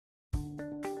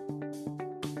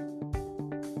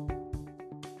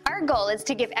Our goal is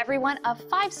to give everyone a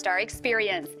 5-star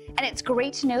experience, and it's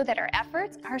great to know that our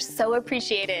efforts are so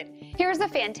appreciated. Here's a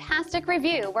fantastic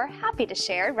review we're happy to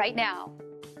share right now.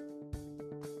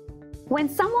 When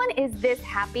someone is this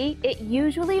happy, it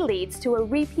usually leads to a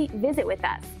repeat visit with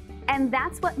us. And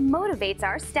that's what motivates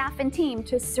our staff and team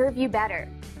to serve you better.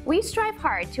 We strive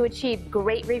hard to achieve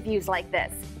great reviews like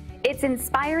this. It's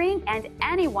inspiring, and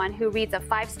anyone who reads a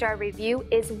 5-star review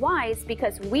is wise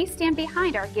because we stand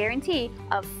behind our guarantee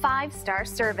of 5-star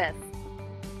service.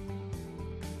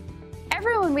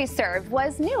 Everyone we serve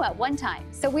was new at one time,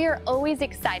 so we are always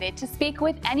excited to speak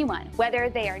with anyone,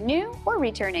 whether they are new or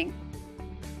returning.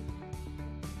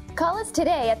 Call us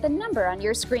today at the number on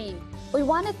your screen. We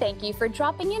want to thank you for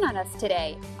dropping in on us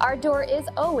today. Our door is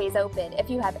always open if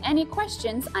you have any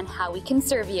questions on how we can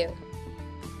serve you.